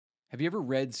Have you ever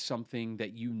read something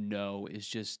that you know is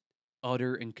just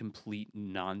utter and complete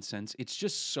nonsense? It's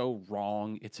just so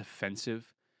wrong, it's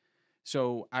offensive.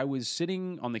 So, I was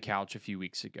sitting on the couch a few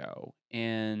weeks ago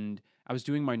and I was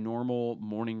doing my normal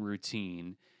morning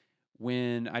routine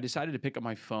when I decided to pick up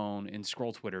my phone and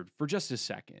scroll Twitter for just a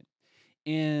second.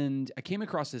 And I came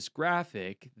across this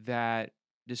graphic that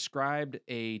described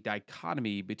a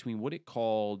dichotomy between what it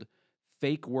called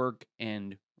fake work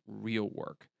and real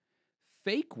work.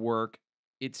 Fake work,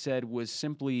 it said, was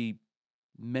simply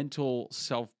mental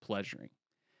self pleasuring.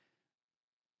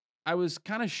 I was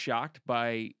kind of shocked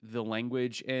by the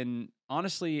language. And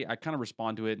honestly, I kind of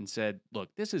respond to it and said, look,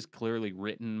 this is clearly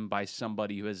written by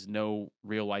somebody who has no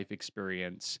real life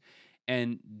experience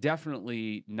and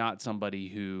definitely not somebody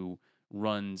who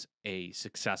runs a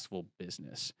successful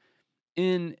business.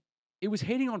 And it was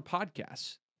hating on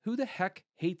podcasts. Who the heck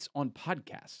hates on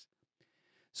podcasts?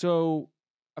 So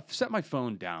I've set my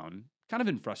phone down, kind of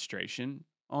in frustration,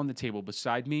 on the table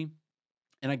beside me,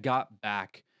 and I got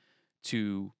back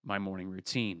to my morning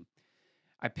routine.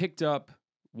 I picked up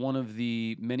one of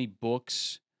the many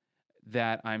books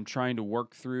that I'm trying to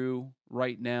work through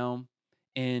right now,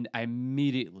 and I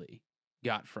immediately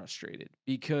got frustrated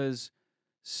because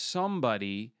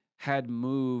somebody had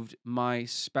moved my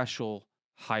special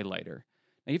highlighter.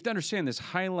 Now, you have to understand this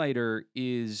highlighter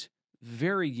is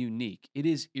very unique, it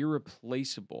is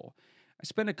irreplaceable. I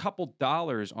spent a couple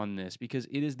dollars on this because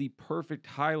it is the perfect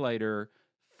highlighter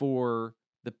for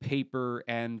the paper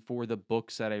and for the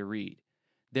books that I read.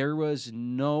 There was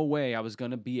no way I was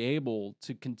going to be able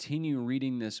to continue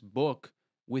reading this book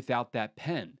without that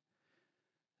pen.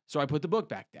 So I put the book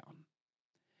back down.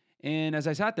 And as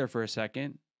I sat there for a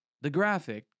second, the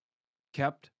graphic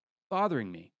kept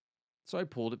bothering me. So I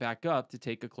pulled it back up to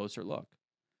take a closer look.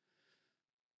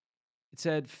 It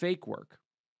said fake work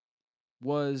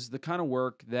was the kind of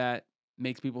work that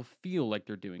makes people feel like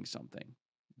they're doing something.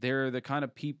 They're the kind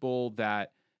of people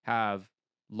that have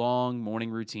long morning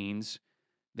routines.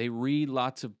 They read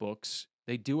lots of books.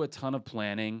 They do a ton of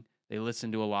planning. They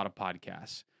listen to a lot of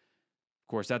podcasts. Of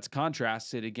course, that's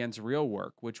contrasted against real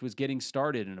work, which was getting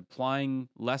started and applying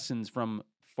lessons from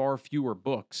far fewer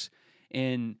books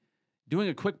and doing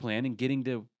a quick plan and getting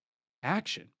to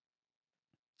action.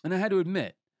 And I had to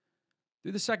admit,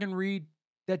 through the second read,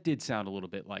 that did sound a little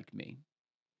bit like me.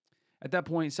 At that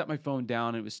point, I set my phone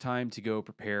down. And it was time to go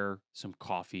prepare some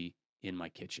coffee in my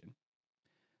kitchen.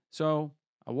 So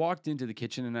I walked into the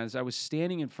kitchen, and as I was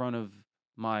standing in front of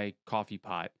my coffee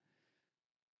pot,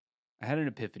 I had an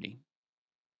epiphany,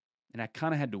 and I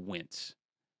kind of had to wince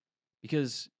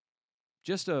because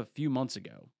just a few months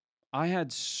ago, I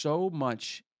had so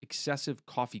much excessive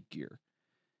coffee gear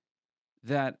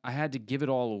that I had to give it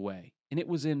all away, and it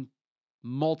was in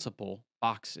multiple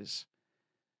boxes.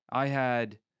 I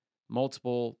had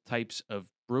multiple types of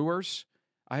brewers.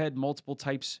 I had multiple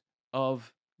types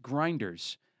of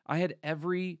grinders. I had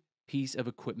every piece of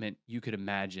equipment you could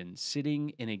imagine sitting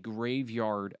in a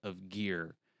graveyard of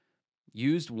gear,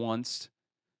 used once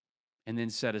and then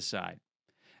set aside.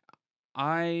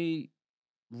 I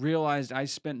realized I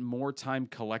spent more time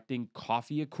collecting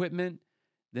coffee equipment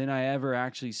than I ever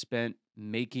actually spent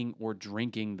making or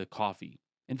drinking the coffee.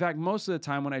 In fact, most of the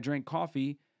time when I drank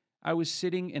coffee, I was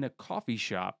sitting in a coffee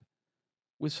shop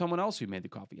with someone else who made the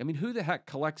coffee. I mean, who the heck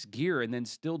collects gear and then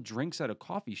still drinks at a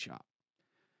coffee shop?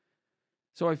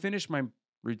 So I finished my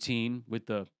routine with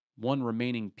the one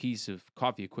remaining piece of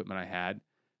coffee equipment I had,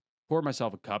 poured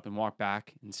myself a cup, and walked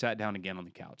back and sat down again on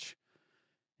the couch.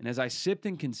 And as I sipped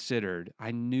and considered,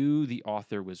 I knew the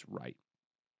author was right.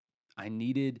 I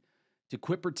needed to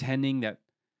quit pretending that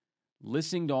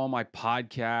listening to all my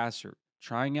podcasts or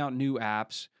trying out new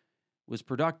apps was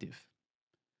productive.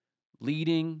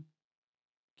 Leading,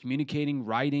 communicating,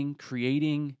 writing,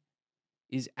 creating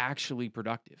is actually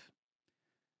productive.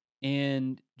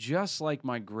 And just like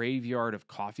my graveyard of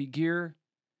coffee gear,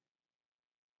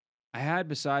 I had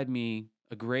beside me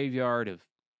a graveyard of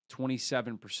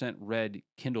 27% read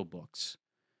Kindle books,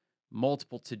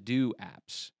 multiple to do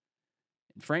apps,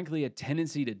 and frankly, a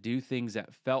tendency to do things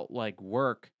that felt like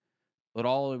work, but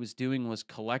all I was doing was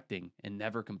collecting and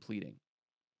never completing.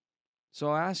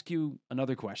 So I'll ask you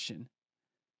another question.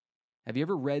 Have you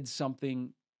ever read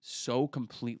something so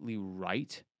completely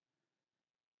right,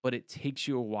 but it takes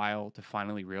you a while to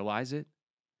finally realize it?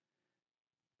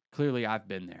 Clearly, I've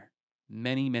been there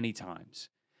many, many times.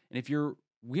 And if you're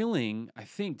willing, I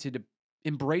think, to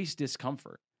embrace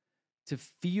discomfort, to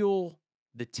feel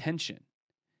the tension,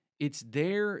 it's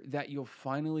there that you'll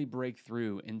finally break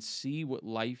through and see what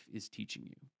life is teaching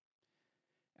you.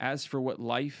 As for what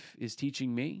life is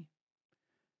teaching me,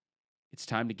 it's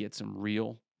time to get some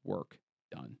real work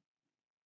done.